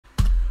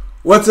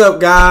What's up,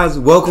 guys?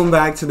 Welcome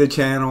back to the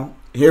channel.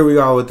 Here we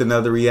are with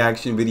another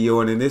reaction video,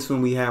 and in this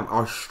one we have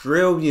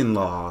Australian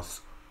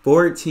laws,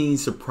 14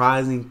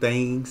 surprising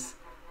things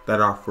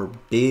that are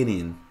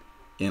forbidden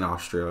in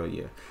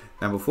Australia.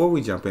 Now, before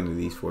we jump into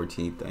these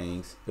 14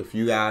 things, if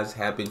you guys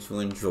happen to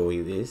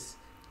enjoy this,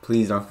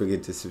 please don't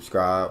forget to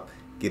subscribe,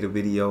 get a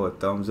video a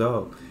thumbs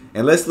up,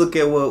 and let's look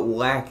at what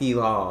wacky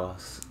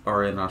laws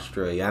are in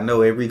Australia. I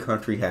know every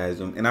country has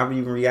them, and I've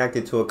even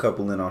reacted to a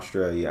couple in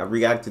Australia. I've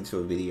reacted to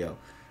a video.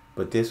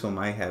 But this one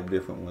might have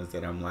different ones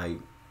that I'm like,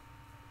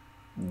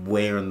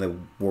 where in the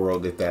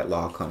world did that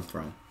law come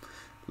from?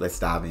 Let's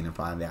dive in and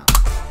find out.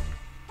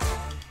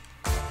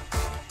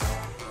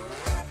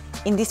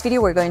 In this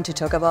video, we're going to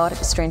talk about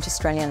strange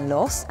Australian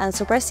laws and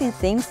surprising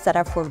things that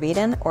are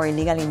forbidden or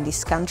illegal in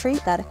this country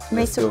that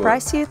may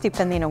surprise you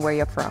depending on where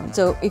you're from.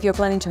 So if you're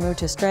planning to move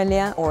to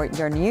Australia or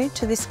you're new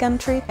to this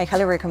country, I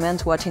highly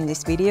recommend watching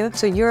this video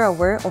so you're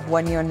aware of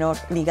what you're not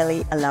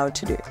legally allowed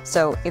to do.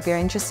 So if you're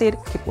interested,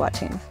 keep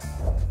watching.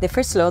 The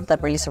first law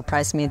that really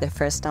surprised me the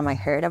first time I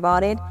heard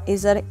about it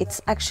is that it's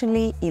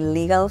actually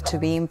illegal to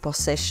be in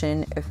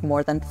possession of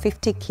more than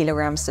 50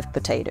 kilograms of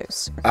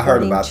potatoes. I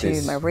heard about this.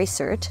 According to my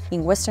research,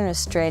 in Western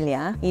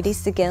Australia, it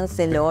is against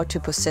the law to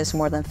possess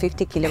more than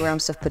 50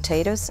 kilograms of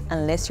potatoes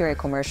unless you're a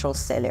commercial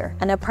seller.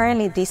 And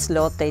apparently this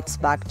law dates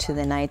back to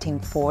the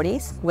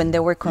 1940s when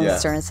there were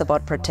concerns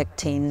about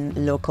protecting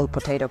local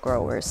potato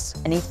growers.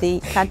 And if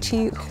they catch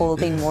you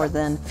holding more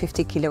than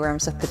 50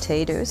 kilograms of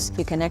potatoes,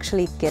 you can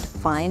actually get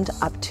fined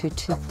up to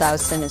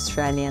 2,000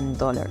 Australian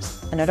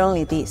dollars. And not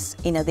only this,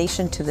 in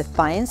addition to the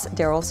fines,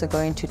 they're also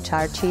going to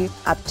charge you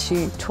up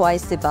to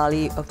twice the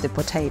value of the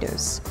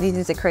potatoes. This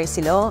is a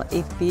crazy law.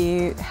 If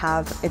you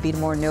have a bit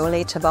more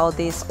knowledge about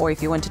this, or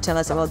if you want to tell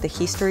us about the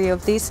history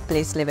of this,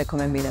 please leave a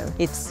comment below.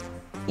 It's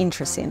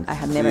interesting. I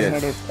had never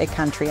heard of a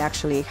country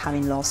actually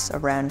having laws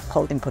around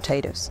holding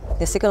potatoes.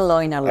 The second law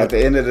in our At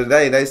the end of the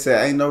day, they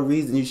say ain't no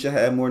reason you should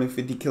have more than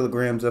 50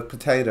 kilograms of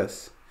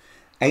potatoes.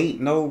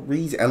 Ain't no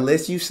reason,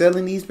 unless you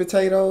selling these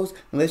potatoes,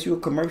 unless you're a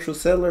commercial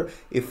seller.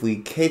 If we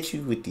catch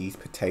you with these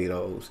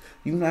potatoes,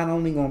 you not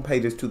only gonna pay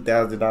this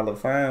 $2,000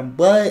 fine,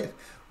 but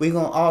we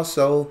gonna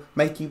also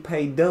make you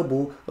pay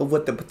double of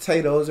what the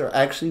potatoes are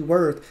actually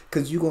worth,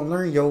 cause you gonna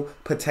learn your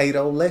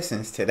potato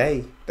lessons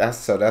today.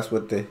 That's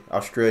what the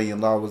Australian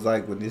law was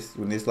like when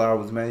this law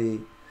was made.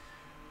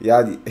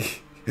 Y'all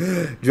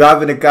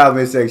drop in the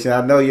comment section.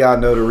 I know y'all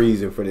know the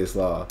reason for this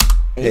law.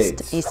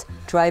 Is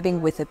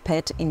driving with a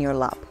pet in your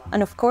lap.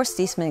 And of course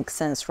this makes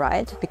sense,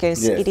 right?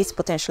 Because it is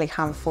potentially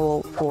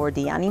harmful for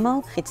the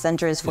animal. It's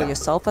dangerous for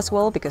yourself as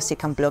well because it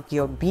can block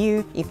your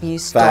view. If you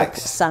stop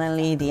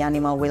suddenly, the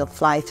animal will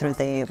fly through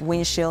the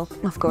windshield.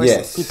 Of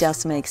course it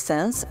does make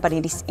sense, but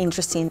it is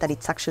interesting that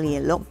it's actually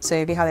a law. So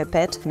if you have a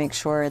pet, make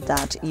sure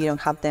that you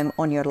don't have them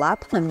on your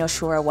lap. I'm not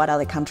sure what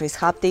other countries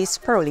have this,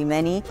 probably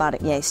many,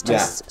 but yeah, it's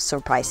just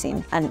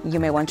surprising. And you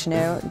may want to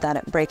know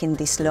that breaking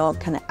this law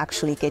can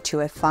actually get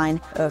you a fine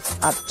of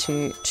up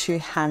to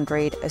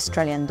 200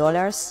 Australian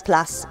dollars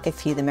plus a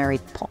few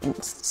demerit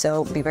points.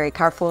 So be very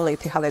careful.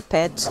 If you have a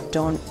pet,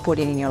 don't put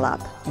it in your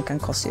lap. It can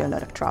cause you a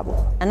lot of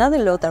trouble. Another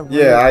law that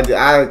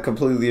I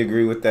completely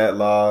agree with that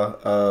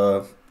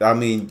law. I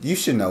mean, you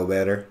should know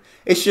better.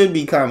 It should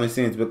be common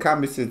sense, but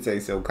common sense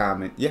ain't so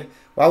common.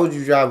 Why would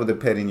you drive with a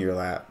pet in your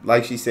lap?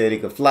 Like she said,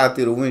 it could fly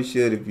through the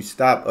windshield if you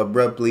stop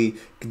abruptly,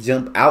 could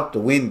jump out the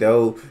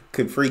window,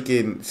 could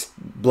freaking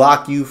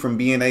block you from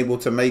being able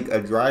to make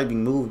a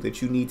driving move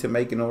that you need to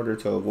make in order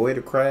to avoid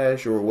a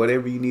crash or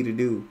whatever you need to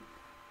do.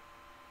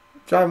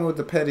 Driving with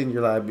a pet in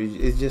your lap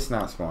is just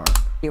not smart.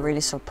 It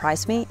really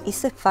surprised me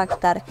is the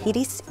fact that it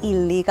is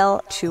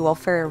illegal to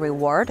offer a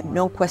reward,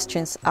 no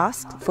questions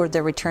asked, for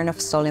the return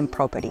of stolen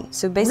property.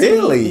 So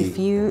basically, if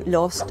you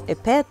lost a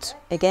pet,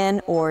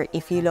 again, or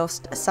if you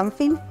lost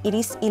something, it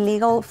is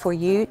illegal for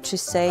you to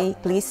say,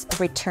 please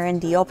return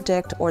the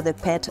object or the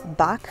pet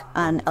back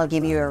and I'll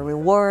give you a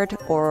reward,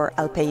 or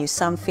I'll pay you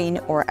something,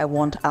 or I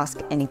won't ask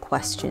any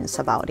questions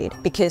about it.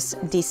 Because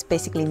this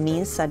basically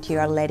means that you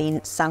are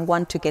letting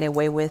someone to get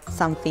away with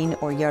something,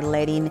 or you're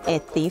letting a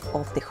thief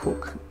off the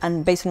hook.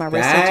 And based on my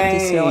research,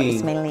 this law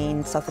is mainly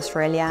in South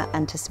Australia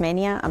and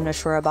Tasmania. I'm not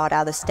sure about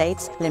other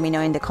states. Let me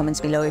know in the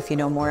comments below if you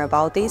know more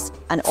about this.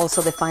 And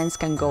also the fines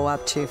can go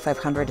up to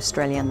 500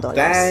 Australian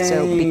dollars.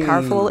 So be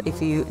careful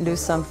if you lose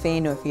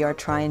something, or if you're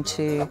trying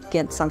to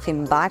get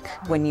something back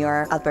when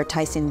you're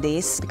advertising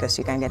this, because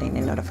you can get in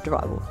a lot of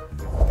trouble.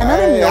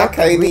 I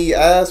can't even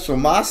ask for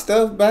my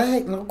stuff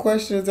back. No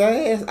questions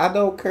asked. I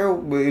don't care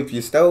if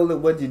you stole it,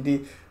 what you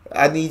did.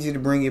 I need you to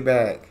bring it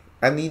back.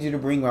 I need you to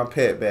bring my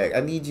pet back.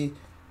 I need you.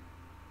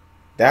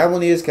 That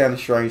one is kind of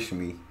strange to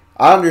me.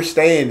 I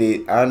understand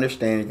it. I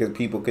understand it because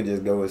people could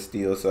just go and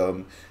steal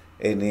something,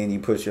 and then you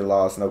put your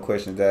loss, no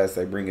questions asked.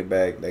 They bring it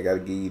back. They got to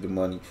give you the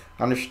money.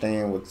 I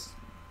understand what's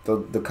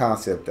the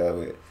concept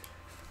of it.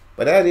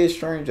 But that is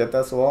strange that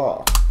that's a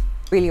law.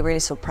 really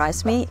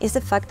surprised me is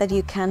the fact that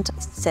you can't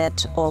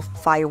set off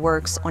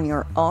fireworks on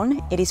your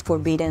own. It is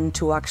forbidden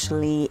to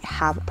actually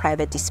have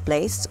private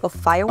displays of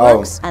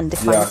fireworks, and the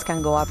fines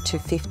can go up to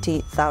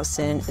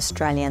 50,000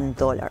 Australian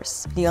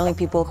dollars. The only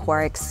people who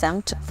are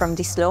exempt from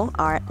this law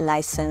are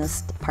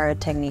licensed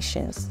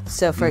pyrotechnicians.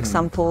 So for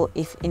example,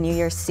 if in New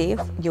Year's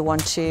Eve you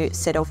want to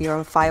set off your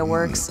own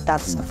fireworks,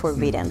 that's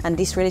forbidden. And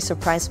this really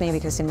surprised me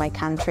because in my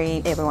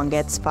country everyone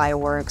gets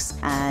fireworks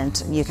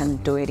and you can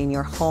do it in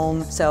your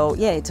home. So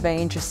yeah, it's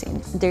very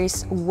interesting. There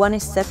is one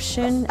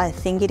exception, I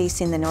think it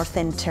is in the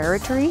Northern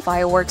Territory.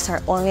 Fireworks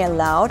are only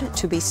allowed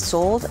to be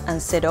sold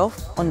and set off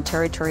on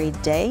Territory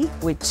Day,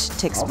 which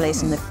takes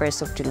place on the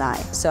 1st of July.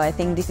 So I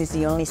think this is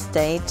the only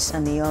state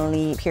and the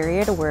only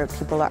period where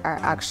people are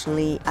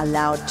actually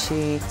allowed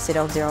to set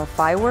off their own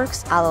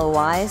fireworks.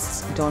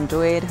 Otherwise, don't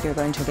do it. You're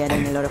going to get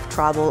in a lot of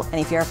trouble.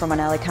 And if you're from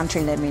another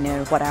country, let me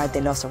know what are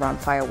the laws around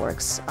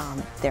fireworks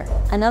there.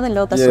 Another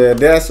law that's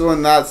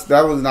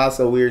that was not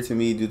so weird to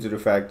me due to the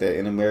fact that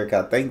in America,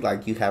 I think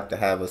like you have to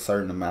have a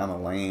certain amount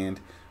of land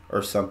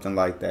or something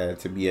like that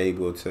to be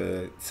able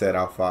to set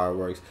off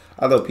fireworks.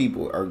 Although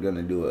people are going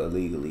to do it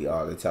illegally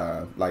all the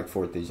time. Like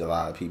 4th of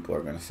July, people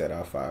are going to set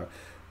off fire.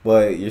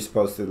 But you're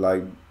supposed to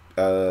like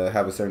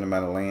have a certain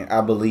amount of land.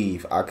 I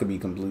believe. I could be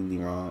completely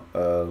wrong.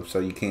 So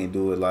you can't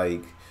do it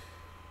like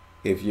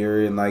if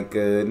you're in like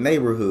a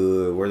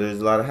neighborhood where there's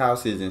a lot of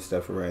houses and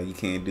stuff around, you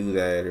can't do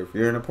that. Or if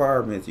you're in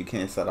apartments, you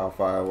can't set off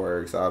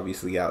fireworks.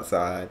 Obviously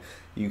outside,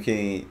 you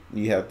can't.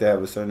 You have to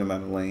have a certain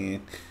amount of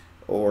land.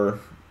 Or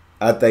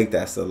I think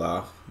that's the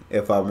law.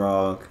 If I'm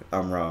wrong,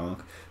 I'm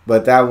wrong.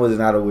 But that was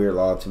not a weird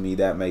law to me.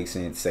 That makes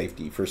sense,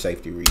 for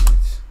safety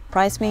reasons.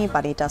 Surprised me,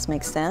 but it does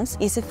make sense,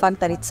 is the fact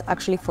that it's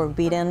actually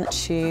forbidden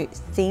to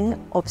sing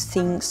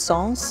obscene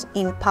songs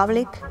in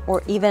public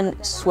or even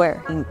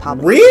swear in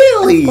public.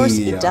 Really? And of course,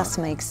 it does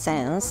make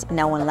sense.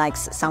 No one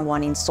likes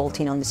someone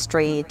insulting on the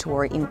street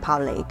or in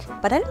public.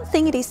 But I don't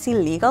think it is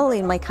illegal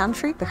in my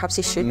country. Perhaps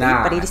it should be,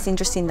 but it is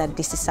interesting that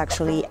this is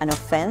actually an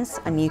offense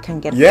and you can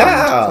get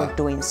fined for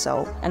doing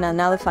so. And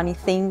another funny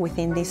thing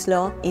within this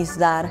law is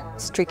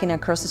that streaking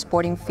across a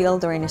sporting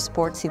field during a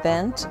sports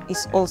event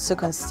is also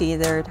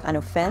considered an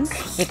offense.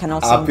 It can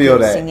also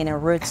include singing a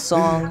rude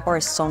song or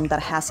a song that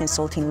has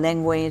insulting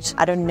language.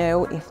 I don't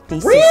know if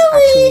this is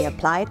actually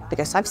applied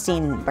because I've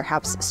seen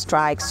perhaps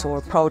strikes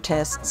or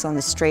protests on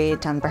the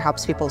street and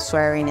perhaps people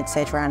swearing,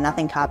 etc. and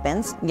nothing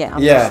happens. Yeah,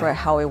 I'm not sure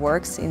how it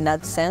works in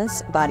that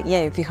sense. But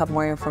yeah, if you have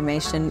more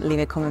information, leave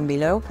a comment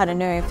below. I don't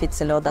know if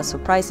it's a law that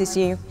surprises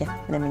you. Yeah,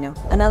 let me know.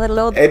 Another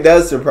law. It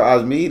does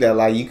surprise me that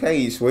like you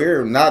can't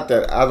swear. Not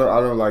that I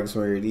don't like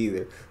swearing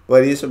either.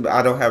 But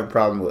I don't have a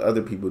problem with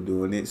other people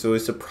doing it. So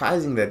it's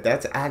surprising that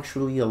that's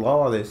actually a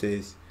law that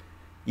says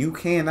you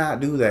cannot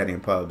do that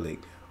in public.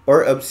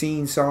 Or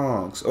obscene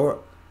songs. Or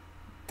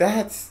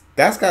that's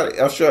got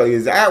Australia.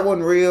 Is that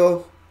one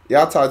real?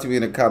 Y'all talk to me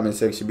in the comment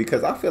section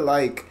because I feel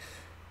like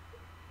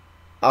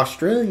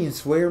Australians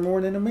swear more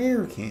than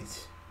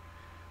Americans.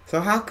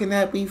 So how can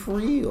that be for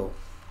real?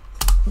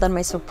 That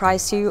may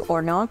surprise you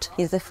or not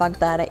is the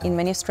fact that in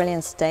many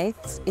Australian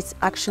states it's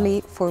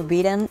actually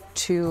forbidden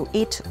to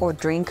eat or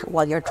drink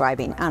while you're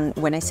driving. And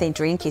when I say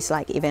drink, it's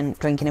like even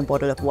drinking a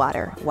bottle of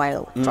water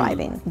while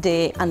driving.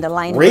 The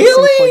underlying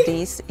reason for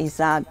this is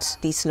that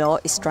this law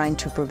is trying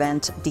to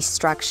prevent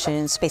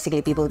distractions,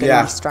 basically people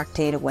getting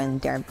distracted when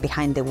they're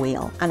behind the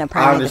wheel. And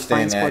apparently the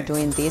fines for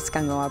doing this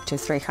can go up to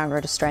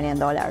 300 Australian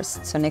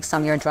dollars. So next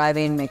time you're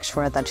driving, make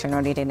sure that you're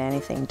not eating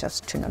anything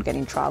just to not get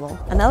in trouble.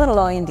 Another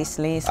law in this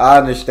list,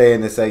 I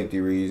understand the safety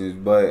reasons,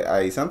 but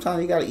hey,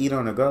 sometimes you gotta eat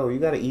on the go. You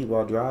gotta eat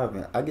while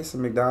driving. I get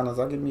some McDonald's,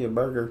 I'll get me a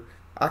burger.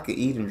 I could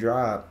eat and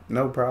drive,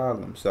 no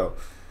problem. So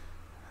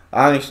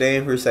I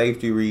understand for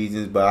safety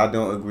reasons, but I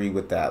don't agree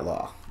with that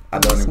law. I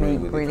don't agree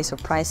with it. Really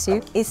surprise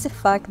you is the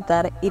fact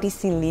that it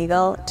is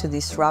illegal to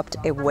disrupt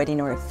a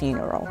wedding or a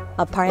funeral.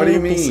 Apparently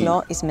this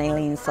law is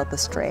mainly in South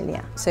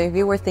Australia. So if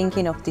you were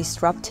thinking of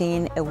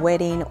disrupting a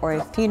wedding or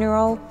a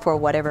funeral for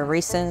whatever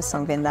reason,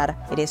 something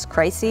that it is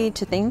crazy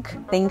to think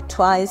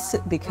twice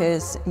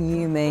because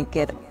you may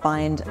get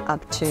fined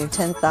up to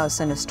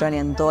 10,000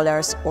 Australian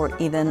dollars or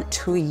even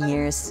 2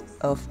 years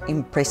of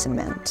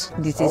imprisonment.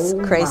 This is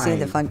crazy,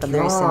 the fact that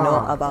there is a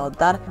law about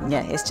that.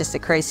 Yeah, it's just a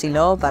crazy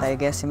law, but I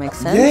guess it makes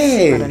sense.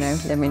 I don't know,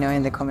 let me know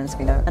in the comments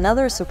below.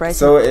 Another surprise.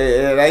 So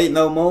it ain't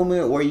no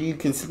moment where you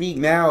can speak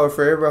now or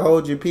forever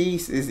hold your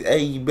peace. Is hey,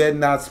 you better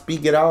not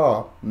speak at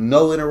all.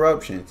 No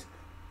interruptions.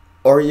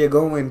 Or you're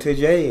going to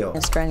jail.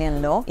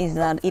 Australian law is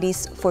that it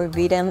is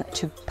forbidden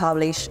to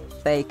publish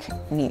fake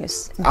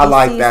news. I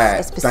like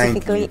that.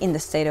 Specifically in the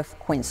state of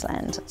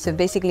Queensland. So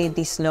basically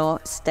this law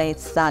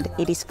states that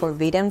it is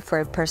forbidden for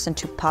a person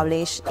to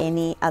publish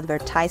any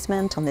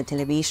advertisement on the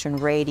television,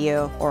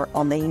 radio or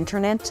on the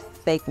internet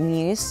fake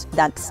news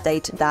that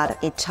state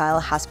that a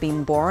child has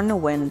been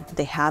born when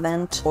they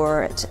haven't,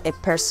 or a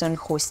person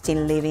who is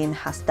still living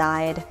has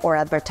died, or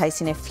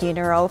advertising a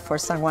funeral for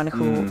someone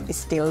who is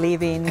still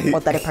living, or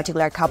that a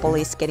particular couple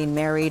is getting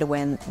married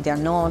when they're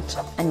not,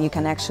 and you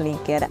can actually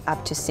get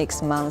up to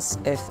 6 months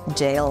of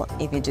jail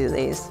if you do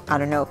this. I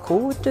don't know who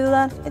would do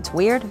that. It's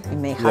weird. It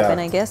may happen,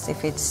 I guess,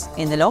 if it's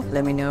in the law.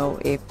 Let me know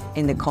if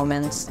in the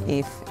comments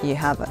if you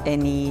have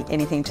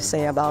anything to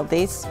say about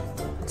this.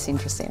 It's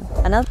interesting.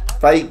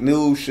 Fake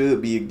news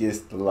should be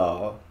against the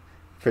law.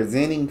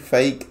 Presenting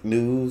fake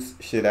news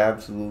should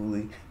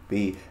absolutely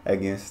be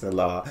against the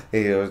law.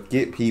 It'll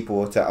get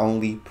people to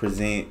only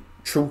present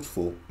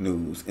truthful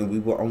news, and we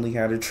will only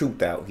have the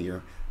truth out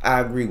here. I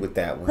agree with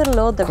that one. The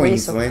law that really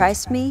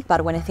surprised me,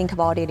 but when I think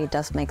about it, it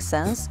does make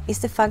sense, is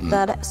the fact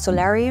that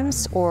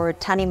solariums or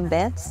tanning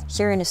beds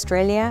here in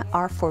Australia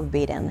are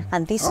forbidden.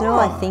 And this law,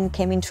 I think,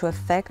 came into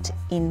effect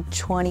in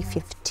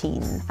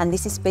 2015. And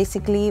this is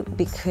basically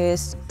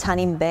because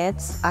tanning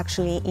beds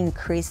actually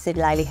increase the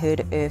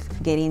likelihood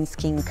of getting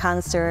skin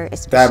cancer,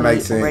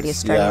 especially already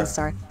Australians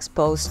are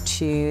exposed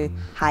to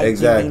high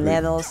UV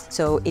levels.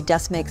 So it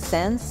does make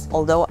sense,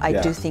 although I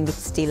do think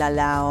it's still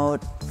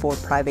allowed for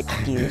private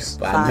use.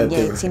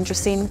 Yeah, it's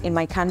interesting. In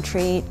my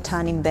country,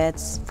 tanning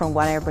beds, from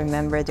what I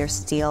remember, they're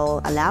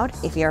still allowed.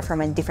 If you're from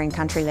a different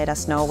country, let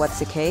us know what's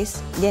the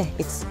case. Yeah,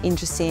 it's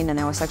interesting, and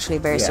I was actually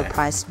very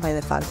surprised by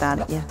the fact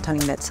that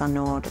tanning beds are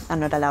not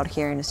allowed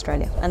here in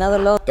Australia. Another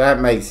law that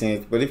makes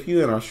sense. But if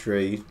you're in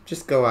Australia,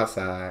 just go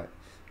outside,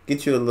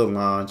 get you a little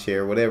lawn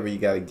chair, whatever you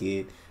gotta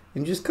get,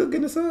 and just cook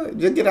in the sun.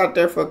 Just get out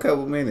there for a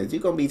couple minutes.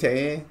 You're gonna be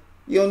tan.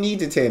 You don't need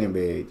the tanning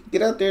bed.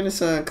 Get out there in the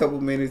sun a couple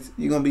minutes,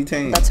 you're gonna be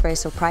tan. That's very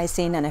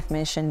surprising, and I've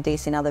mentioned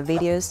this in other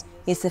videos,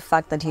 is the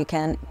fact that you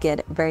can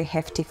get very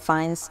hefty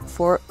fines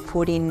for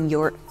putting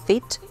your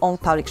feet on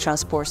public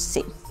transport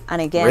seat.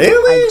 And again,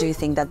 I do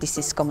think that this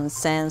is common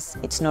sense.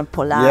 It's not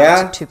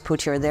polite to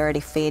put your dirty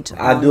feet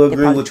on the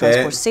public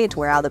transport seat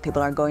where other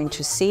people are going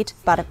to sit.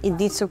 But it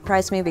did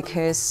surprise me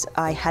because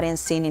I hadn't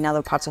seen in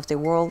other parts of the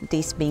world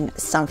this being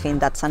something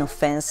that's an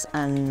offense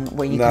and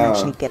where you can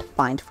actually get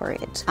fined for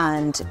it.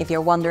 And if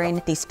you're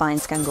wondering, these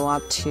fines can go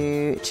up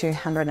to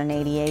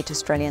 288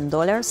 Australian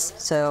dollars.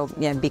 So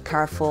yeah, be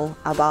careful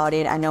about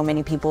it. I know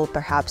many people,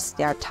 perhaps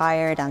they are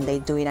tired and they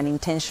do it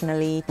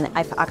unintentionally. And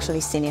I've actually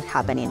seen it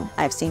happening.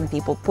 I've seen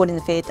people putting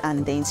the feet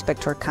and the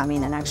inspector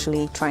coming and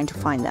actually trying to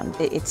find them.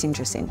 It's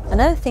interesting.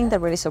 Another thing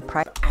that really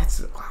surprised...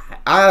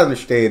 I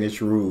understand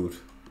it's rude.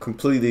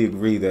 Completely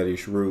agree that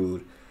it's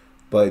rude.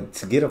 But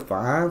to get a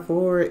fine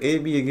for it,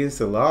 it'd be against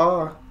the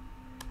law?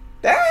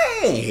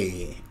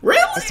 Dang!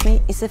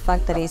 Really? Is the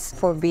fact that it's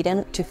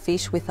forbidden to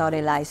fish without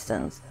a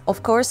license.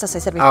 Of course, as I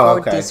said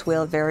before, this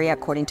will vary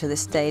according to the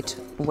state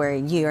where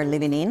you are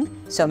living in,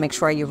 so make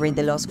sure you read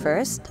the laws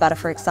first. But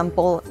for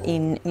example,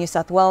 in New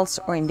South Wales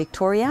or in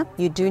Victoria,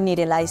 you do need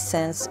a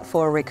license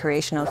for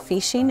recreational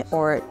fishing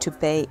or to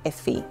pay a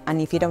fee. And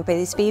if you don't pay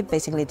this fee,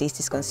 basically this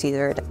is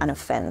considered an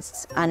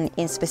offense. And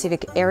in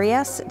specific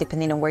areas,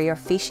 depending on where you're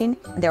fishing,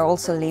 there are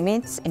also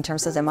limits in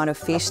terms of the amount of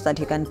fish that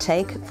you can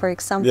take, for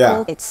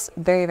example. It's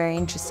very, very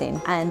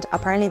interesting. And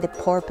apparently the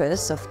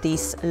purpose of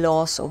these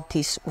laws, of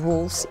these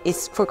rules,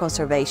 is for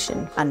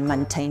conservation and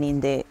maintaining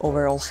the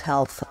overall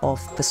health of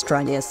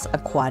Australia's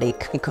aquatic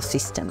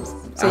ecosystems.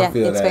 So yeah,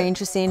 it's very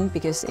interesting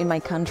because in my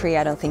country,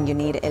 I don't think you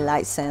need a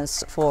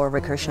license for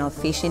recreational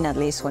fishing. At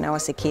least when I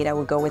was a kid, I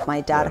would go with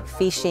my dad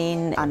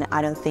fishing, and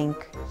I don't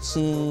think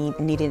he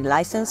needed a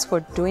license for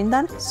doing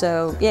that.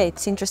 So yeah,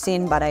 it's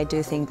interesting, but I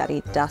do think that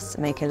it does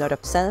make a lot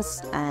of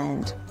sense.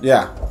 And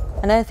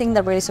another thing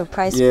that really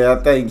surprised me. I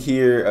think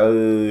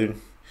here,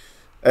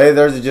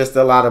 there's just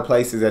a lot of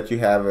places that you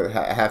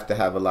have to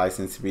have a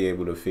license to be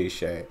able to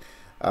fish at.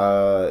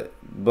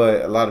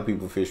 But a lot of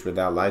people fish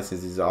without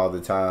licenses all the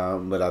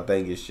time. But I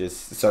think it's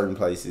just certain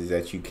places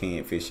that you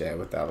can't fish at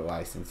without a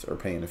license or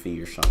paying a fee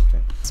or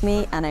something. It's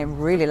me, and I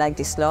really like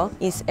this law,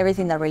 is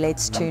everything that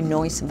relates to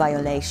noise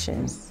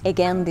violations.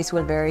 Again, this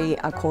will vary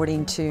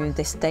according to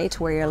the state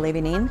where you're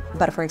living in.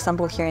 But for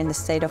example, here in the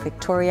state of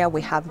Victoria,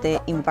 we have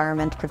the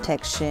Environment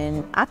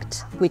Protection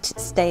Act, which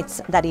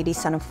states that it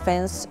is an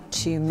offense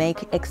to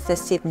make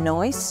excessive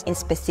noise in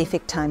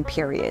specific time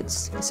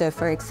periods. So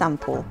for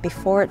example,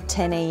 before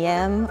 10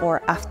 a.m.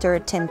 or after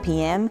 10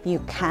 p.m. you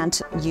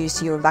can't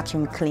use your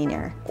vacuum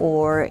cleaner,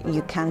 or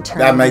you can't turn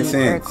the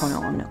aircon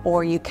on,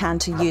 or you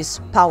can't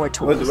use power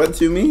tools. What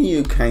do you mean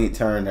you can't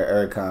turn the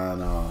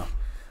aircon on?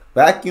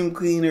 Vacuum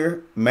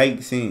cleaner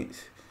makes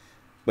sense,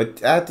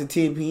 but after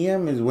 10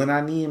 p.m. is when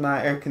I need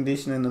my air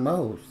conditioning the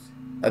most.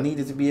 I need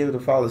it to be able to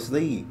fall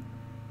asleep.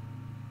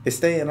 It's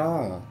staying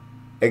on.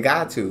 It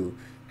got to.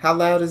 How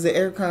loud is the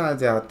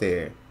aircons out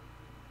there?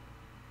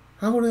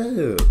 Hold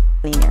up.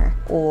 cleaner,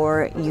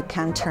 or you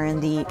can't turn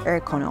the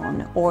aircon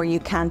on, or you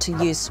can't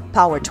use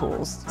power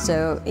tools.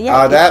 So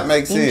yeah, that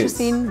makes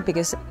interesting sense.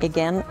 because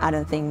again, I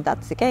don't think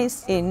that's the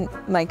case in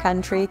my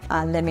country.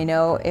 Let me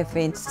know if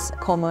it's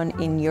common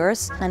in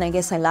yours. And I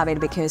guess I love it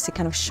because it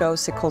kind of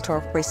shows a culture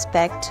of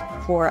respect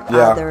for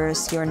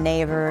others, your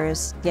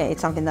neighbors. Yeah,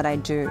 it's something that I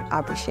do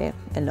appreciate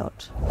a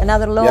lot.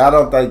 Another law. Yeah, I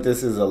don't think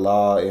this is a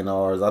law in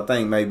ours. I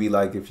think maybe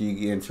like if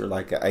you enter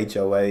like a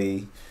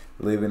HOA,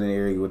 live in an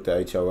area with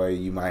the HOA,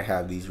 you might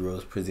have these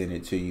rules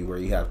presented to you where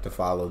you have to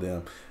follow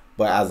them.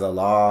 But as a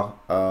law,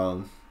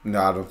 no,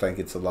 I don't think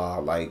it's a law.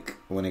 Like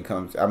when it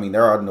comes, I mean,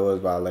 there are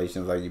noise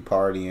violations, like you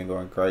partying,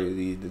 going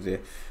crazy,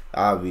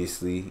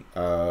 obviously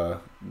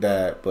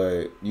that.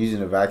 But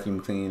using a vacuum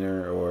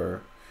cleaner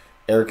or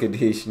air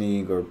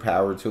conditioning or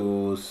power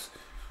tools,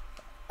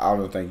 I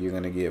don't think you're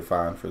going to get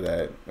fined for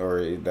that,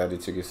 or that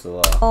it's against the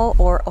law.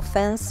 Or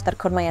offense that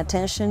caught my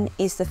attention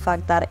is the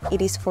fact that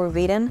it is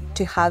forbidden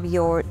to have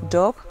your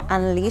dog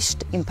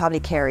unleashed in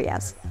public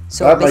areas.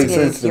 So that basically,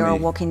 makes sense if you're to me.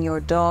 walking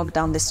your dog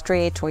down the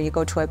street or you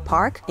go to a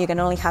park, you can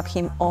only have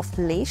him off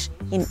leash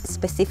in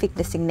specific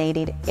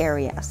designated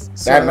areas.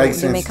 So That makes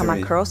sense you may to come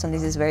me. across, and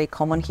this is very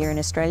common here in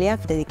Australia,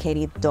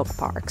 dedicated dog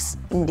parks.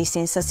 In these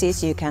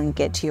instances, you can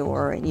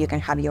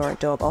have your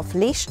dog off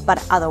leash,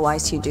 but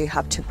otherwise you do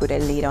have to put a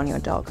lead on your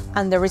dog.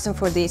 And the reason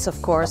for this,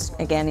 of course,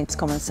 again, it's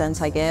common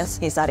sense, I guess,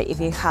 is that if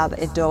you have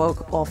a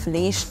dog off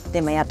leash,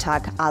 they may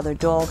attack other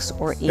dogs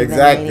or even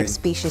native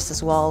species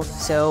as well.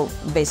 So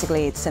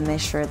basically, it's a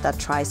measure that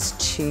tries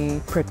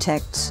to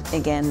protect,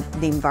 again,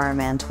 the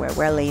environment where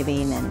we're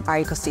living and our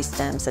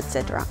ecosystems,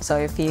 etc. So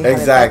if you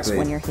have a pet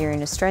when you're here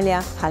in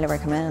Australia, highly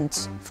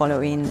recommend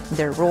following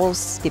the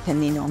rules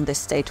depending on the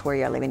state where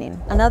you're living in.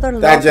 Another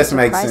law that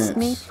surprised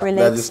me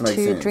relates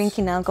to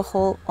drinking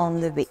alcohol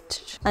on the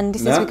beach. And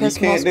this is because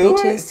most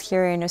beaches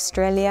here in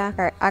Australia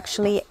are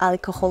actually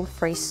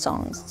alcohol-free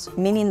zones,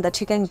 meaning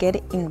that you can get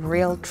in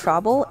real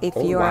trouble if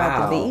you are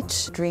at the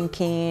beach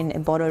drinking a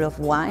bottle of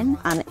wine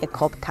and a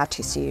cop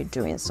catches you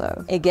doing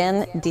so.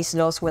 Again, these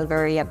laws will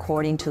vary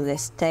according to the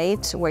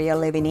state where you're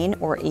living in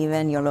or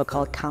even your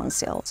local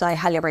council. So I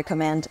highly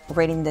recommend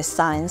reading the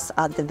signs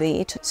at the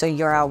beach so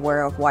you're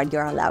aware of what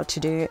you're allowed to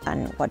do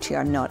and what you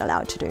are not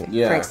allowed to do.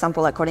 For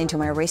example, according to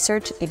my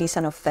research, it is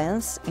an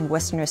offense in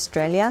Western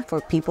Australia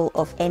for people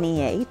of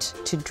any age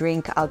to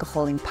drink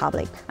alcohol in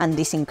public, and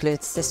this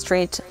includes the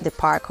street, the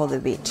park or the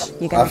beach.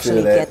 You can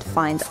actually get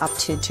fined up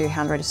to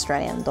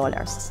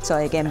 $200 So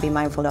again, be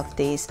mindful of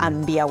this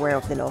and be aware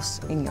of the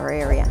laws in your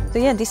area. So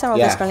yeah, these are all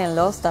the Australian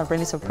laws that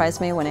really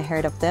surprised me when I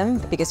heard of them,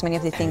 because many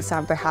of the things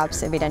are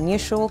perhaps a bit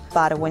unusual,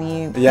 but when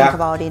you think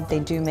about it, they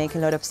do make a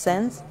lot of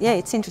sense. Yeah,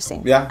 it's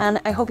interesting. And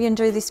I hope you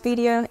enjoyed this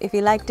video. If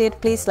you liked it,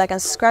 please like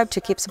and subscribe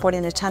to keep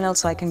supporting the channel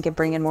so I can keep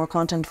bringing more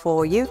content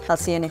for you. I'll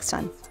see you next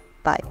time.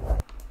 Bye.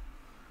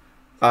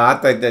 I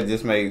think that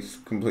just makes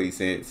complete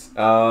sense.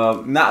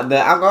 Not the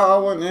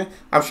alcohol one.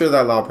 I'm sure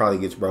that law probably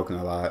gets broken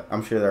a lot.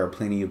 I'm sure there are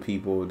plenty of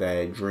people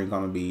that drink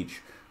on the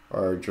beach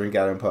or drink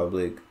out in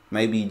public.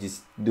 Maybe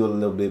just do a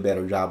little bit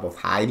better job of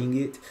hiding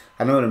it.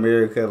 I know in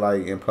America,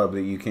 like in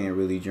public, you can't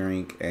really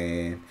drink,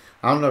 and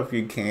I don't know if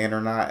you can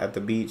or not at the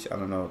beach. I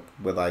don't know,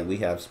 but like we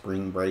have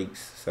spring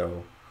breaks,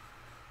 so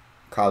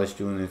college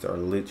students are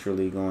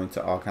literally going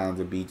to all kinds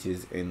of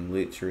beaches and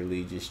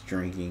literally just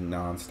drinking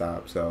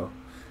nonstop. So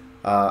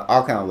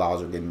all kind of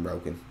laws are getting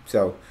broken.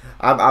 So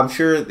I'm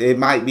sure it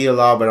might be a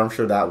law, but I'm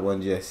sure that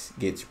one just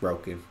gets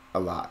broken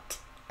a lot.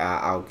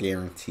 I'll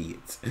guarantee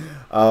it.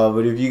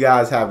 But if you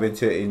guys happen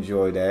to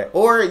enjoy that,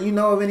 or you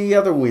know of any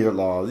other weird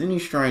laws, any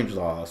strange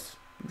laws,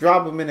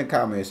 drop them in the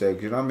comment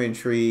section. I'm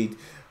intrigued.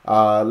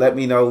 Let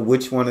me know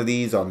which one of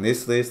these on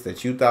this list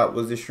that you thought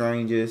was the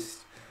strangest.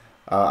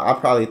 I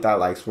probably thought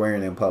like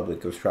swearing in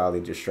public was probably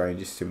the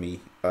strangest to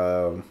me.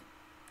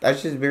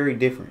 That's just very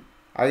different,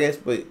 I guess.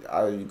 But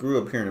I grew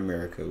up here in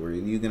America where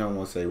you can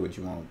almost say what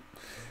you want.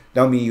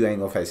 Don't mean you ain't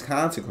gonna face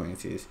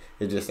consequences.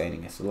 It just ain't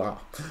against the law.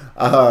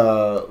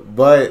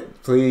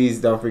 But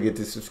please don't forget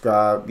to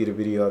subscribe, give the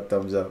video a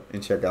thumbs up,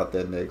 and check out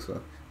that next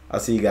one. I'll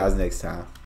see you guys next time.